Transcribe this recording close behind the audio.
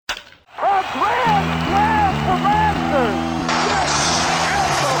Grand slam for Hanson!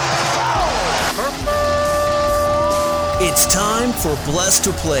 It's time for Blessed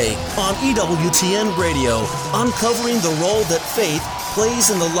to Play on EWTN Radio, uncovering the role that faith plays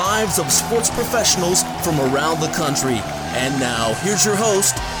in the lives of sports professionals from around the country. And now, here's your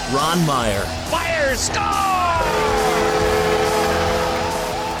host, Ron Meyer. Meyer, score!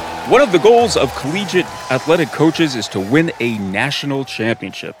 One of the goals of collegiate athletic coaches is to win a national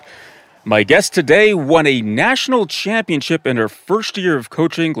championship. My guest today won a national championship in her first year of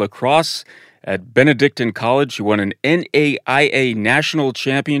coaching lacrosse at Benedictine College. She won an NAIA national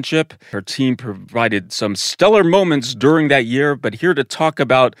championship. Her team provided some stellar moments during that year, but here to talk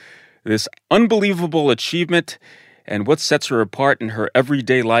about this unbelievable achievement and what sets her apart in her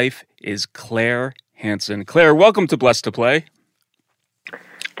everyday life is Clare Hanson. Clare, welcome to Blessed to Play.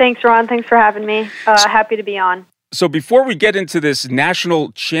 Thanks, Ron. Thanks for having me. Happy to be on. So before we get into this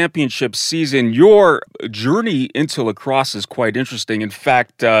national championship season, your journey into lacrosse is quite interesting. In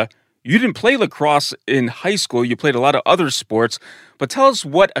fact, you didn't play lacrosse in high school. You played a lot of other sports. But tell us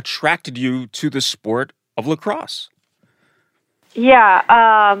what attracted you to the sport of lacrosse. Yeah,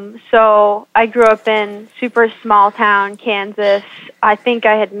 so I grew up in super small town, Kansas. I think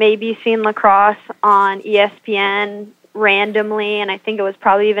I had maybe seen lacrosse on ESPN randomly, and I think it was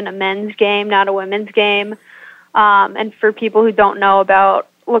probably even a men's game, not a women's game. And for people who don't know about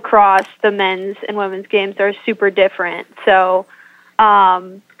lacrosse, the men's and women's games are super different. So,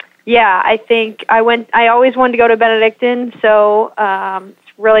 yeah, I think I always wanted to go to Benedictine, so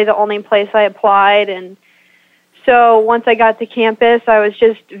it's really the only place I applied. And so once I got to campus, I was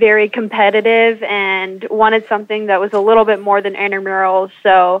just very competitive and wanted something that was a little bit more than intramurals.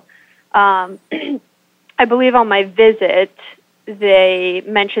 So I believe on my visit, they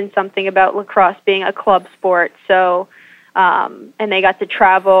mentioned something about lacrosse being a club sport. So, and they got to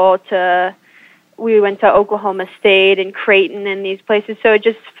travel we went to Oklahoma State and Creighton and these places. So it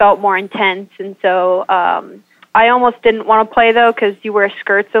just felt more intense. And so I almost didn't want to play, though, because you wear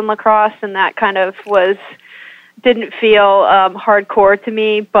skirts in lacrosse, and that kind of didn't feel hardcore to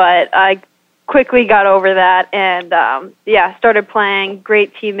me. But I quickly got over that and, started playing.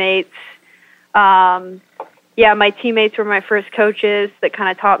 Great teammates. My teammates were my first coaches that kind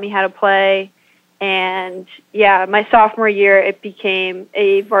of taught me how to play. And, my sophomore year, it became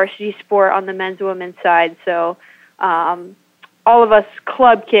a varsity sport on the men's and women's side. So all of us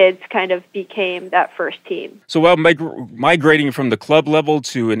club kids kind of became that first team. So while migrating from the club level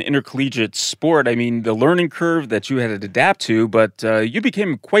to an intercollegiate sport, I mean, the learning curve that you had to adapt to, but you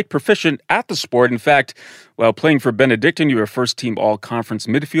became quite proficient at the sport. In fact, while playing for Benedictine, you were a first-team all-conference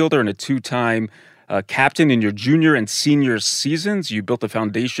midfielder and a two-time captain in your junior and senior seasons. You built the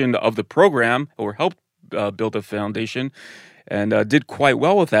foundation of the program, or helped build a foundation, and did quite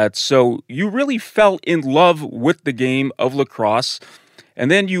well with that. So you really fell in love with the game of lacrosse,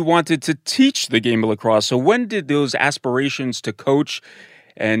 and then you wanted to teach the game of lacrosse. So when did those aspirations to coach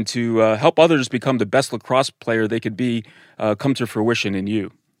and to help others become the best lacrosse player they could be come to fruition in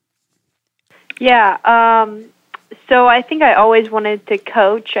you? Yeah, so I think I always wanted to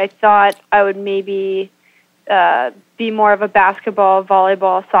coach. I thought I would maybe be more of a basketball,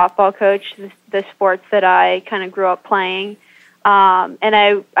 volleyball, softball coach, the sports that I kind of grew up playing. And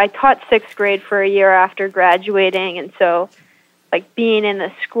I taught sixth grade for a year after graduating, and so like being in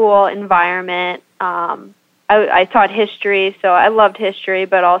the school environment, I taught history, so I loved history,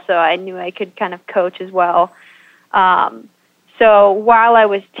 but also I knew I could kind of coach as well. So while I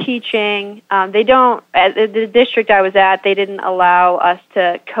was teaching, at the district I was at, they didn't allow us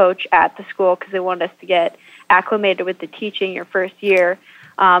to coach at the school because they wanted us to get acclimated with the teaching your first year.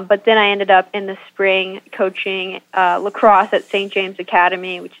 But then I ended up in the spring coaching lacrosse at St. James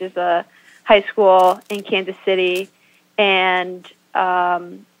Academy, which is a high school in Kansas City. And,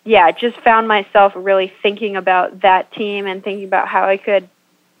 just found myself really thinking about that team and thinking about how I could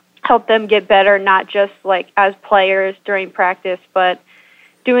help them get better, not just like as players during practice, but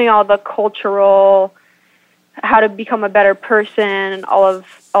doing all the cultural, how to become a better person, and all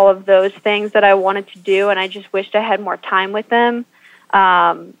of those things that I wanted to do. And I just wished I had more time with them.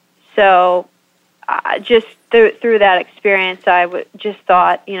 So just through that experience, I just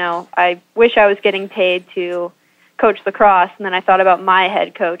thought, I wish I was getting paid to coach lacrosse. And then I thought about my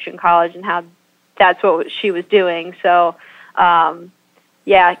head coach in college and how that's what she was doing. So,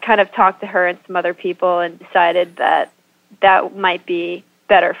 I kind of talked to her and some other people and decided that might be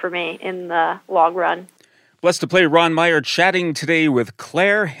better for me in the long run. Blessed to Play, Ron Meyer chatting today with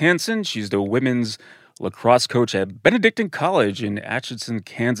Clare Hanson. She's the women's lacrosse coach at Benedictine College in Atchison,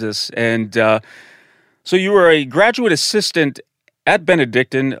 Kansas. And so you were a graduate assistant at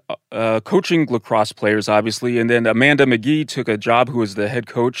Benedictine, coaching lacrosse players, obviously, and then Amanda McGee took a job who was the head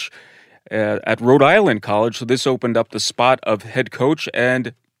coach at Rhode Island College. So this opened up the spot of head coach,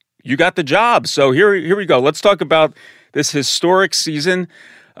 and you got the job. So here we go. Let's talk about this historic season.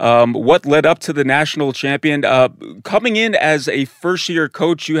 What led up to the national champion? Coming in as a first-year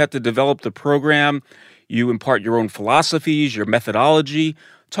coach, you had to develop the program. You impart your own philosophies, your methodology.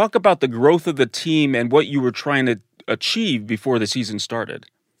 Talk about the growth of the team and what you were trying to achieve before the season started.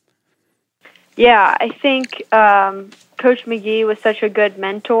 Yeah, I think Coach McGee was such a good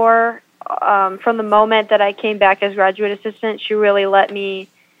mentor. From the moment that I came back as graduate assistant, she really let me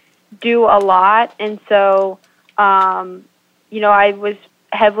do a lot. And so, I was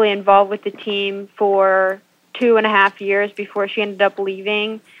heavily involved with the team for 2.5 years before she ended up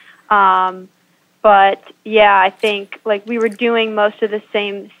leaving. But yeah, I think like we were doing most of the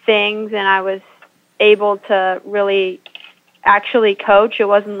same things, and I was able to really actually coach. It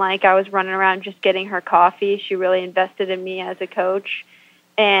wasn't like I was running around just getting her coffee. She really invested in me as a coach.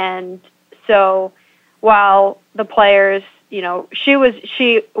 And so while the players, she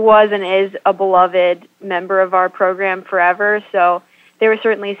was and is a beloved member of our program forever. So they were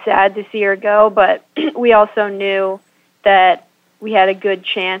certainly sad to see her go, but we also knew that we had a good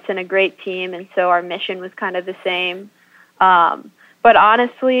chance and a great team, and so our mission was kind of the same. But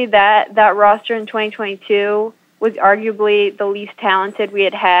honestly, that roster in 2022 was arguably the least talented we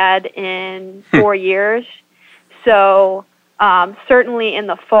had in 4 years. So certainly in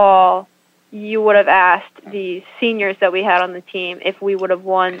the fall, you would have asked the seniors that we had on the team if we would have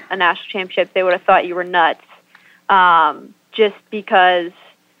won a national championship. They would have thought you were nuts. Just because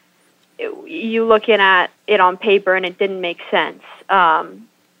you looking at it on paper and it didn't make sense.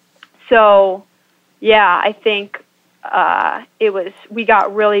 So, yeah, I think we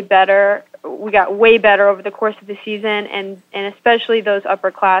got really better. We got way better over the course of the season, and especially those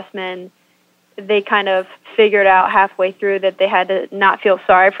upperclassmen, they kind of figured out halfway through that they had to not feel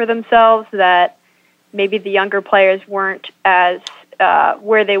sorry for themselves, that maybe the younger players weren't as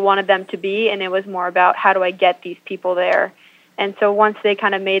where they wanted them to be, and it was more about how do I get these people there. And so once they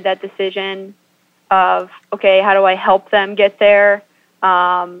kind of made that decision of, okay, how do I help them get there,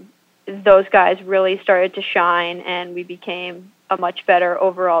 those guys really started to shine, and we became a much better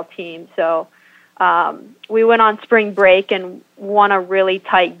overall team. So we went on spring break and won a really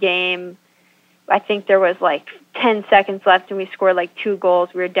tight game. I think there was like 10 seconds left, and we scored like 2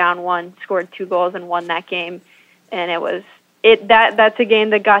 goals. We were down 1, scored 2 goals, and won that game. And that's a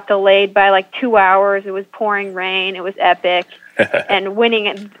game that got delayed by like 2 hours. It was pouring rain. It was epic. And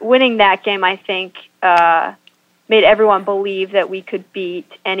winning that game, I think, made everyone believe that we could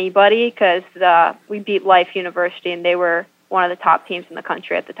beat anybody, because we beat Life University, and they were one of the top teams in the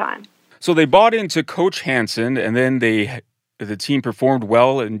country at the time. So they bought into Coach Hanson, and then the team performed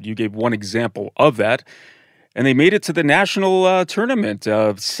well, and you gave one example of that. And they made it to the national tournament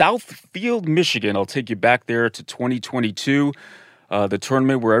of Southfield, Michigan. I'll take you back there to 2022, the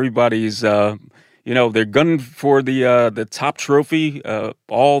tournament where everybody's, they're gunning for the top trophy,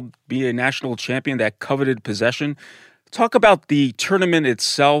 all be a national champion, that coveted possession. Talk about the tournament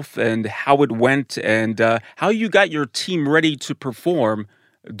itself and how it went, and how you got your team ready to perform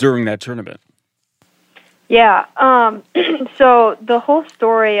during that tournament. Yeah. So the whole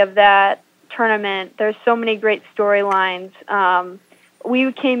story of that tournament, there's so many great storylines.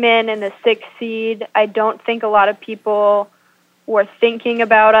 We came in the 6th seed. I don't think a lot of people were thinking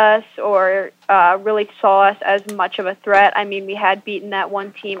about us or really saw us as much of a threat. I mean, we had beaten that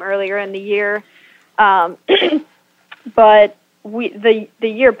one team earlier in the year. But the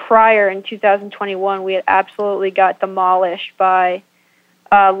year prior, in 2021, we had absolutely got demolished by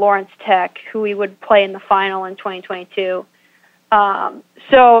Lawrence Tech, who we would play in the final in 2022.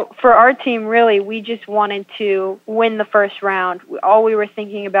 So for our team, really, we just wanted to win the first round. All we were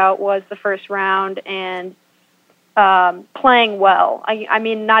thinking about was the first round and playing well. I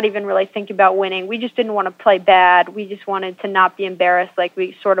mean, not even really thinking about winning. We just didn't want to play bad. We just wanted to not be embarrassed like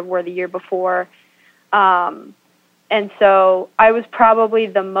we sort of were the year before. And so I was probably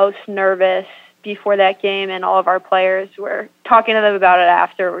the most nervous before that game, and all of our players were talking to them about it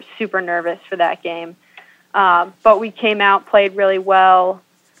after. We're super nervous for that game. But we came out, played really well.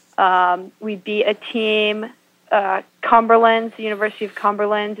 We beat a team, Cumberland, the University of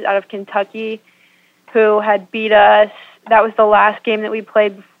Cumberland out of Kentucky, who had beat us. That was the last game that we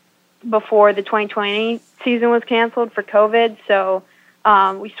played before the 2020 season was canceled for COVID. So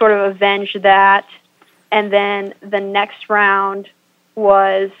we sort of avenged that. And then the next round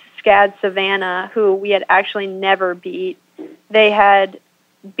was SCAD Savannah, who we had actually never beat. They had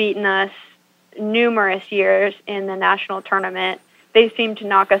beaten us numerous years in the national tournament. they seem to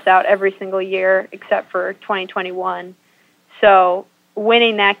knock us out every single year except for 2021. So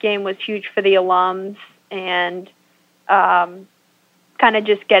winning that game was huge for the alums, and kind of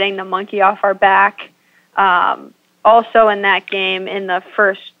just getting the monkey off our back. Also in that game, at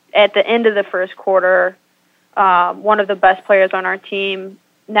the end of the first quarter, one of the best players on our team,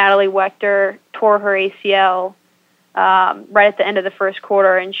 Natalie Wechter, tore her ACL right at the end of the first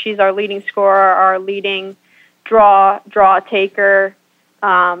quarter, and she's our leading scorer, our leading draw taker.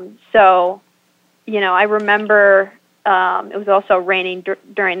 So, I remember it was also raining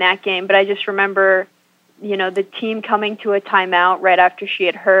during that game, but I just remember, the team coming to a timeout right after she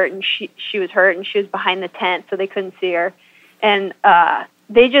had hurt, and she was hurt, and she was behind the tent, so they couldn't see her. And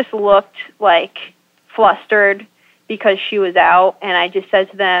they just looked like flustered because she was out, and I just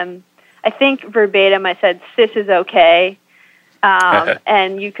said to them, I think verbatim, I said, "Sis is okay."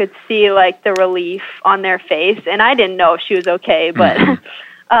 And you could see like the relief on their face, and I didn't know if she was okay, but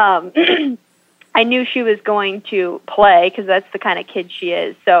I knew she was going to play because that's the kind of kid she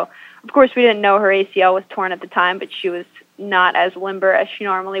is. So, of course, we didn't know her ACL was torn at the time, but she was not as limber as she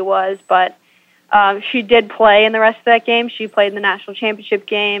normally was. But she did play in the rest of that game. She played in the national championship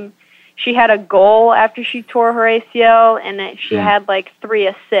game. She had a goal after she tore her ACL, and she had like 3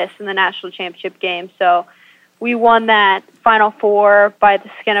 assists in the national championship game. So we won that Final Four by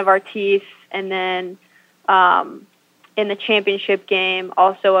the skin of our teeth, and then in the championship game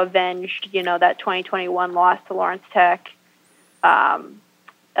also avenged, that 2021 loss to Lawrence Tech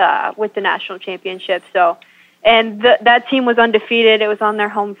with the national championship. So, and that team was undefeated. It was on their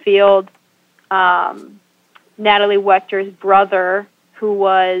home field. Natalie Wechter's brother, who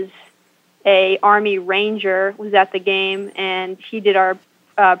was a Army Ranger, was at the game, and he did our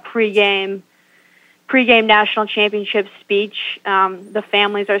pregame national championship speech. The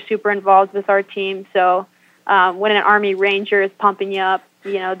families are super involved with our team, so when an Army Ranger is pumping you up,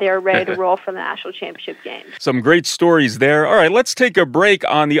 they're ready to roll for the national championship game. Some great stories there. All right, let's take a break.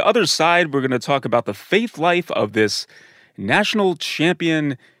 On the other side, we're going to talk about the faith life of this national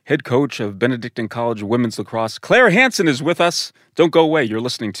champion head coach of Benedictine College women's lacrosse. Clare Hanson is with us. Don't go away. You're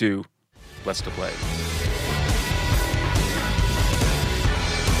listening to Blessed to Play.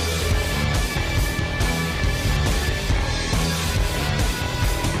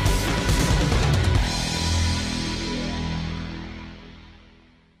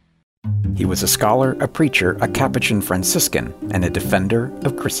 He was a scholar, a preacher, a Capuchin Franciscan, and a defender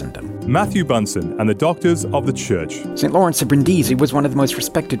of Christendom. Matthew Bunsen and the Doctors of the Church. St. Lawrence of Brindisi was one of the most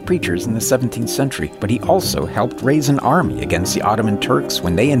respected preachers in the 17th century, but he also helped raise an army against the Ottoman Turks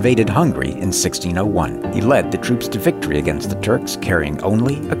when they invaded Hungary in 1601. He led the troops to victory against the Turks, carrying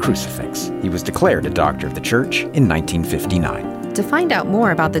only a crucifix. He was declared a Doctor of the Church in 1959. To find out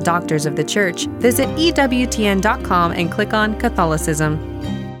more about the Doctors of the Church, visit EWTN.com and click on Catholicism.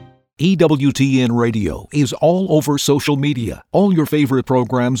 EWTN Radio is all over social media. All your favorite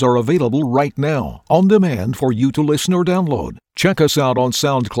programs are available right now, on demand for you to listen or download. Check us out on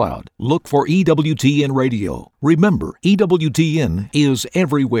SoundCloud. Look for EWTN Radio. Remember, EWTN is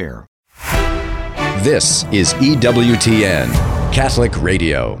everywhere. This is EWTN, Catholic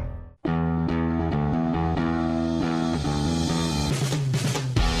Radio.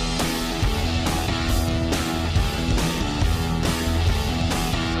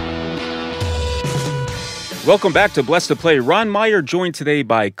 Welcome back to Blessed to Play. Ron Meyer joined today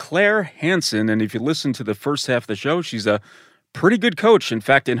by Clare Hanson, and if you listen to the first half of the show, she's a pretty good coach. In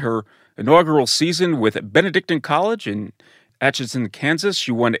fact, in her inaugural season with Benedictine College in Atchison, Kansas,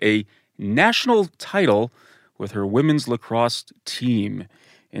 she won a national title with her women's lacrosse team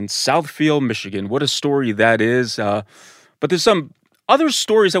in Southfield, Michigan. What a story that is. But there's some other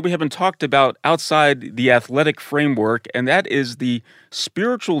stories that we haven't talked about outside the athletic framework, and that is the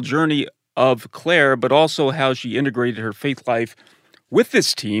spiritual journey of Clare, but also how she integrated her faith life with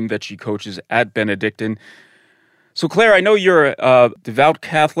this team that she coaches at Benedictine. So, Clare, I know you're a devout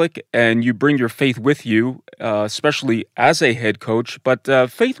Catholic and you bring your faith with you, especially as a head coach, but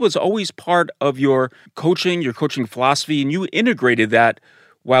faith was always part of your coaching philosophy, and you integrated that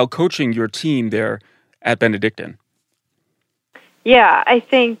while coaching your team there at Benedictine. Yeah, I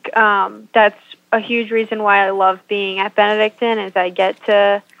think that's a huge reason why I love being at Benedictine, is I get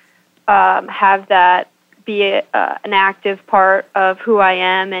to have that be an active part of who I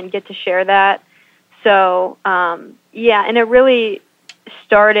am and get to share that. So, and it really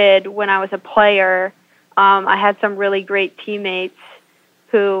started when I was a player. I had some really great teammates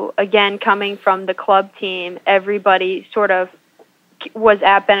who, again, coming from the club team, everybody sort of was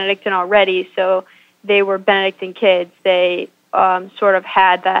at Benedictine already, so they were Benedictine kids. They sort of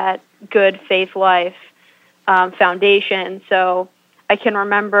had that good faith life foundation. So I can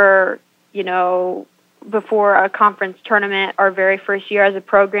remember, before a conference tournament, our very first year as a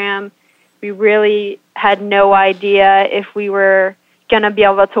program, we really had no idea if we were going to be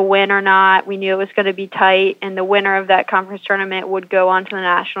able to win or not. We knew it was going to be tight, and the winner of that conference tournament would go on to the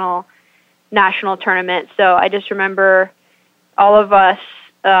national tournament. So I just remember all of us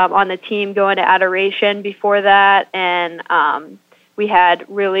on the team going to adoration before that, and we had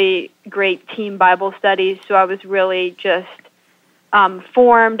really great team Bible studies. So I was really just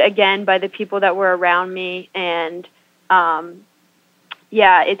formed again by the people that were around me, and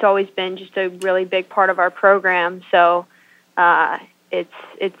it's always been just a really big part of our program. So it's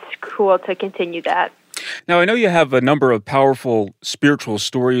cool to continue that. Now, I know you have a number of powerful spiritual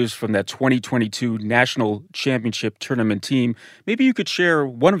stories from that 2022 National Championship Tournament team. Maybe you could share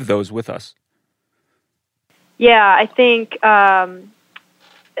one of those with us. Yeah, I think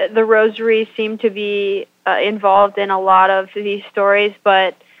the Rosary seemed to be involved in a lot of these stories,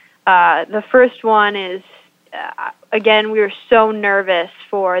 but the first one is, again, we were so nervous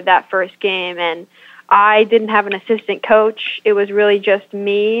for that first game, and I didn't have an assistant coach. It was really just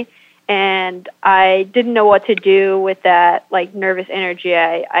me, and I didn't know what to do with that nervous energy.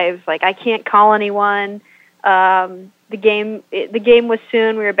 I was like, I can't call anyone. The game was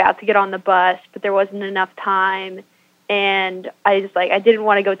soon. We were about to get on the bus, but there wasn't enough time. And I didn't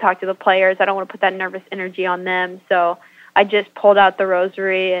want to go talk to the players. I don't want to put that nervous energy on them. So I just pulled out the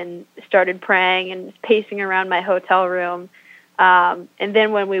Rosary and started praying and pacing around my hotel room. And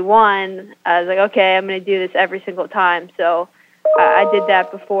then when we won, I was like, okay, I'm going to do this every single time. So I did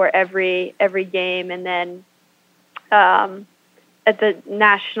that before every game. And then at the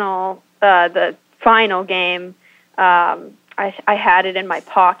the final game, I had it in my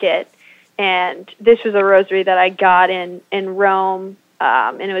pocket. And this was a Rosary that I got in Rome,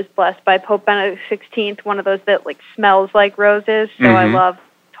 and it was blessed by Pope Benedict XVI, one of those that smells like roses. So I love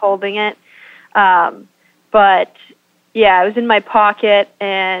holding it. But yeah, it was in my pocket,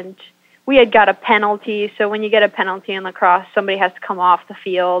 and we had got a penalty. So when you get a penalty in lacrosse, somebody has to come off the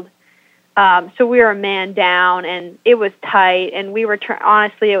field. So we were a man down, and it was tight, and we were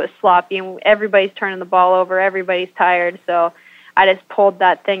honestly, it was sloppy, and everybody's turning the ball over. Everybody's tired, so I just pulled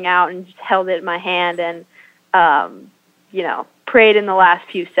that thing out and just held it in my hand and, prayed in the last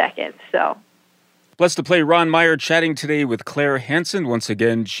few seconds. So, Blessed to Play Ron Meyer chatting today with Clare Hanson. Once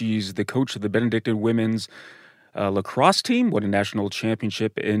again, she's the coach of the Benedictine women's lacrosse team, won a national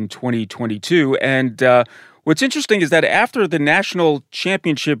championship in 2022. And what's interesting is that after the national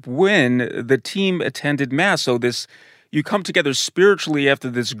championship win, the team attended Mass. So you come together spiritually after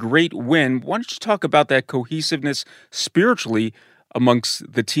this great win. Why don't you talk about that cohesiveness spiritually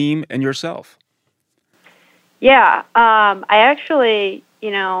amongst the team and yourself? Yeah, I actually,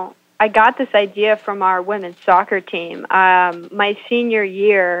 I got this idea from our women's soccer team. My senior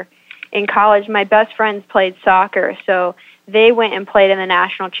year in college, my best friends played soccer, so they went and played in the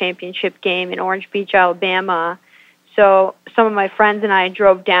national championship game in Orange Beach, Alabama. So some of my friends and I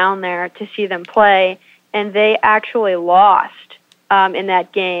drove down there to see them play, and they actually lost in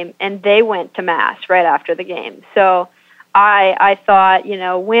that game, and they went to Mass right after the game. So I thought,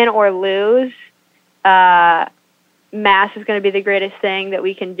 win or lose, Mass is going to be the greatest thing that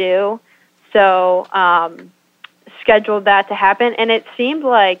we can do. So scheduled that to happen, and it seemed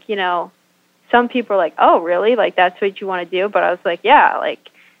like, some people are like, oh, really? That's what you want to do? But I was like, yeah,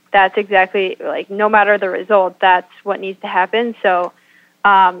 that's exactly, no matter the result, that's what needs to happen. So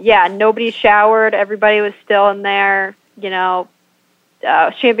nobody showered. Everybody was still in their,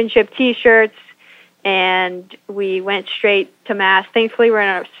 championship T-shirts, and we went straight to Mass. Thankfully, we're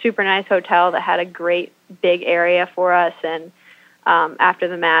in a super nice hotel that had a great big area for us, and after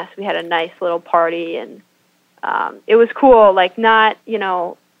the Mass, we had a nice little party, and it was cool. Not,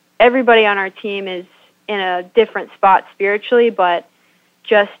 everybody on our team is in a different spot spiritually, but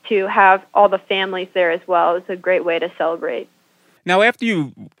just to have all the families there as well is a great way to celebrate. Now, after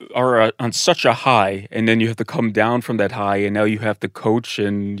you are on such a high, and then you have to come down from that high, and now you have to coach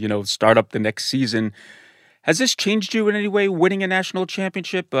and, start up the next season, has this changed you in any way, winning a national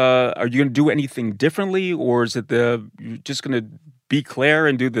championship? Are you going to do anything differently, or is it you're just going to be Claire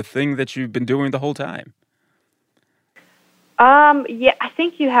and do the thing that you've been doing the whole time? I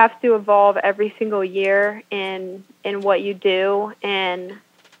think you have to evolve every single year in what you do. And,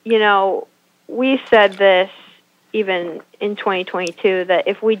 we said this even in 2022, that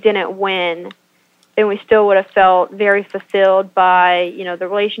if we didn't win, then we still would have felt very fulfilled by, the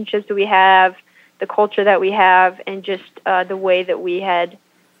relationships that we have, the culture that we have, and just the way that we had,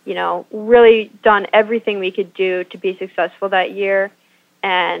 really done everything we could do to be successful that year.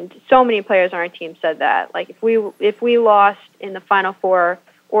 And so many players on our team said that. Like, if we lost in the Final Four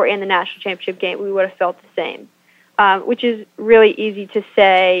or in the national championship game, we would have felt the same, which is really easy to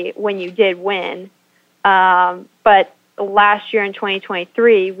say when you did win. But last year in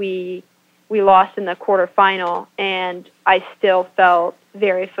 2023, we lost in the quarterfinal, and I still felt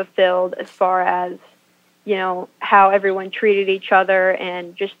very fulfilled as far as, how everyone treated each other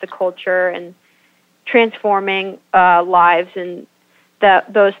and just the culture and transforming lives and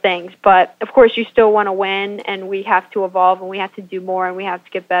those things. But of course, you still want to win, and we have to evolve, and we have to do more, and we have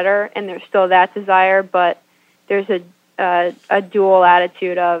to get better. And there's still that desire, but there's a dual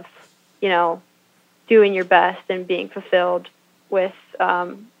attitude of, doing your best and being fulfilled with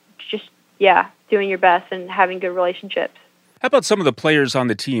doing your best and having good relationships. How about some of the players on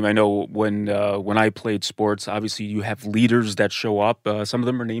the team? I know when I played sports, obviously you have leaders that show up. Some of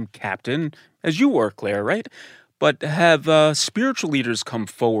them are named captain, as you were, Claire, right? But have spiritual leaders come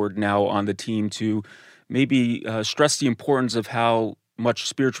forward now on the team to maybe stress the importance of how much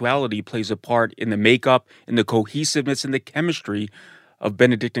spirituality plays a part in the makeup, in the cohesiveness, and the chemistry of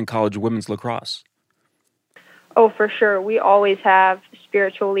Benedictine College women's lacrosse? Oh, for sure. We always have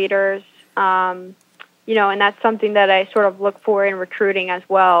spiritual leaders, and that's something that I sort of look for in recruiting as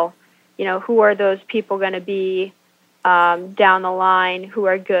well. Who are those people going to be down the line who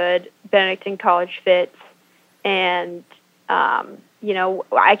are good Benedictine College fits? And,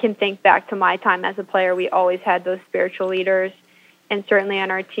 I can think back to my time as a player. We always had those spiritual leaders, and certainly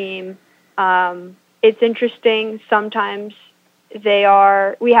on our team. It's interesting. Sometimes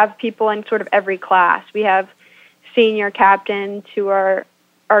we have people in sort of every class. We have senior captains who are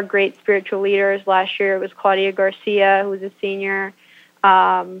great spiritual leaders. Last year it was Claudia Garcia, who was a senior.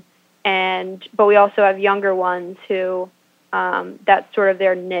 But we also have younger ones who, that's sort of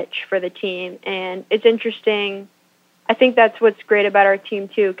their niche for the team. And it's interesting. I think that's what's great about our team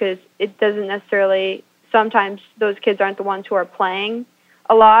too, because it doesn't necessarily, sometimes those kids aren't the ones who are playing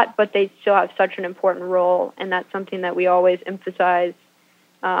a lot, but they still have such an important role. And that's something that we always emphasize.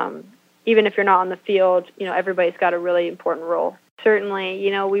 Even if you're not on the field, everybody's got a really important role. Certainly,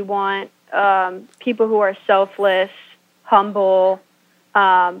 we want people who are selfless, humble.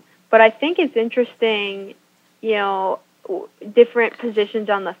 But I think it's interesting, different positions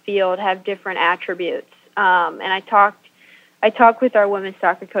on the field have different attributes. And I talked with our women's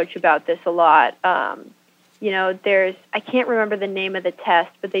soccer coach about this a lot. I can't remember the name of the test,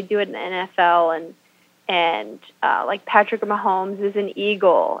 but they do it in the NFL, and like Patrick Mahomes is an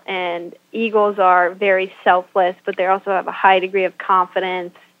Eagle, and Eagles are very selfless, but they also have a high degree of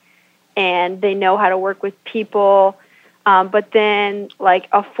confidence, and they know how to work with people. But then, like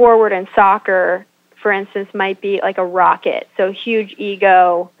a forward in soccer, for instance, might be like a rocket, so huge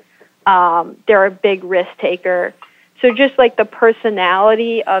ego. They're a big risk taker. So just like the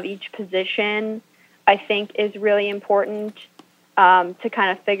personality of each position, I think is really important to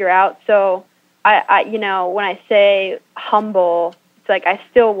kind of figure out. So I when I say humble, it's like I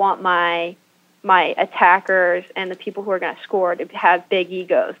still want my attackers and the people who are going to score to have big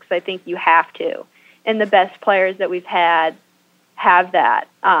egos, because I think you have to. And the best players that we've had have that.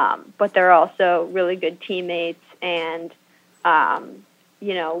 But they're also really good teammates and,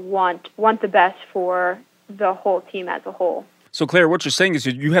 want the best for the whole team as a whole. So, Claire, what you're saying is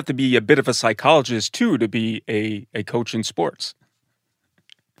you have to be a bit of a psychologist, too, to be a coach in sports.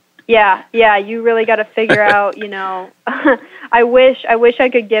 Yeah, you really got to figure out, I wish I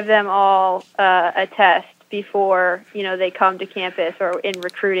could give them all a test before, they come to campus or in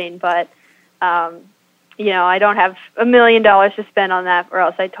recruiting, but, I don't have $1 million to spend on that, or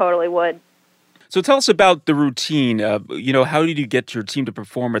else I totally would. So tell us about the routine. How did you get your team to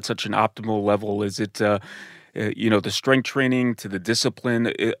perform at such an optimal level? Is it, the strength training to the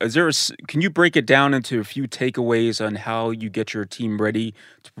discipline? Can you break it down into a few takeaways on how you get your team ready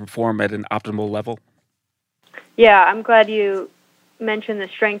to perform at an optimal level? Yeah, I'm glad you mentioned the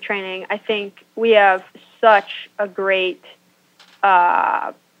strength training. I think we have such a great,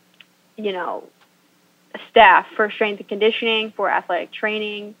 staff for strength and conditioning, for athletic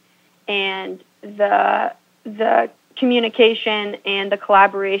training, and the communication and the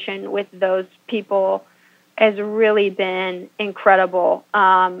collaboration with those people has really been incredible.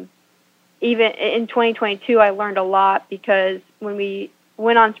 Even in 2022, I learned a lot, because when we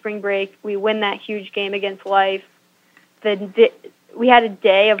went on spring break, we win that huge game against Life. We had a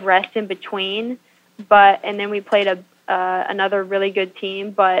day of rest in between, and then we played another really good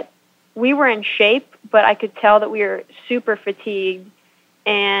team. But we were in shape, but I could tell that we were super fatigued.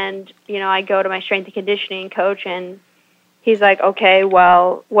 And, I go to my strength and conditioning coach, and he's like, okay,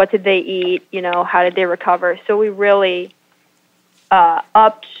 well, what did they eat? How did they recover? So we really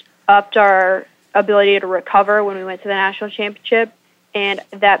upped our ability to recover when we went to the national championship, and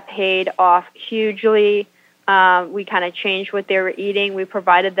that paid off hugely. We kind of changed what they were eating. We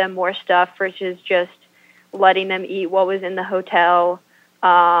provided them more stuff versus just letting them eat what was in the hotel,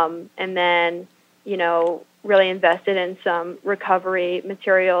 and then, really invested in some recovery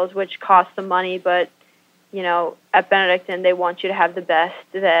materials, which cost some money, but, at Benedictine, they want you to have the best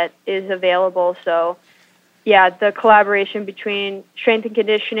that is available. So, yeah, the collaboration between strength and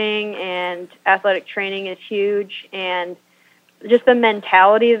conditioning and athletic training is huge, and just the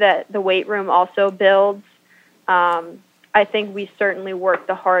mentality that the weight room also builds. I think we certainly work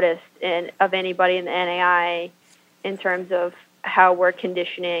the hardest of anybody in the NAI in terms of how we're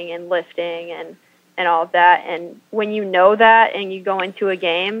conditioning and lifting and all of that. And when you know that and you go into a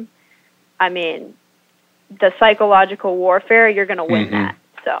game, I mean, the psychological warfare, you're going to win that.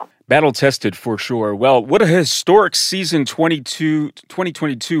 So battle-tested for sure. Well, what a historic season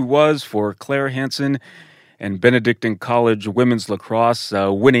 2022 was for Clare Hanson and Benedictine College women's lacrosse,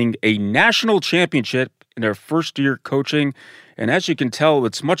 winning a national championship in their first year coaching. And as you can tell,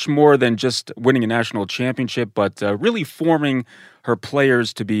 it's much more than just winning a national championship, but really forming her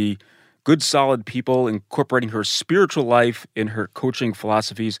players to be good, solid people, incorporating her spiritual life in her coaching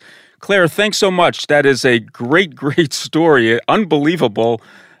philosophies. Claire, thanks so much. That is a great, great story. Unbelievable.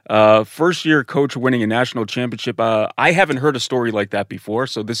 First-year coach winning a national championship. I haven't heard a story like that before,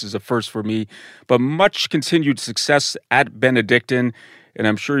 so this is a first for me. But much continued success at Benedictine, and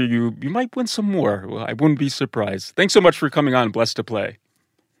I'm sure you might win some more. Well, I wouldn't be surprised. Thanks so much for coming on Blessed to Play.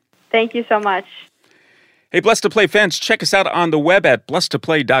 Thank you so much. Hey, Blessed to Play fans, check us out on the web at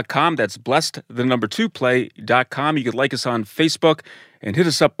blessedtoplay.com. That's blessed2play.com. You can like us on Facebook and hit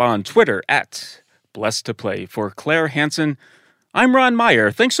us up on Twitter at Blessed to Play. For Clare Hanson, I'm Ron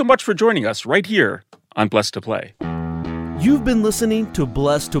Meyer. Thanks so much for joining us right here on Blessed to Play. You've been listening to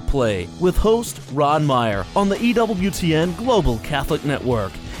Blessed to Play with host Ron Meyer on the EWTN Global Catholic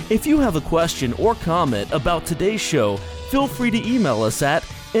Network. If you have a question or comment about today's show, feel free to email us at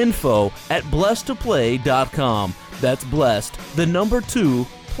info@blessedtoplay.com. That's blessed, 2,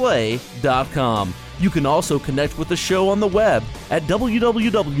 play.com. You can also connect with the show on the web at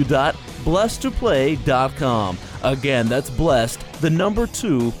www.blessedtoplay.com. Again, that's blessed,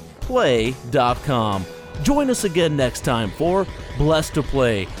 2, play.com. Join us again next time for Blessed to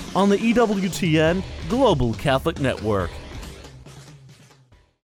Play on the EWTN Global Catholic Network.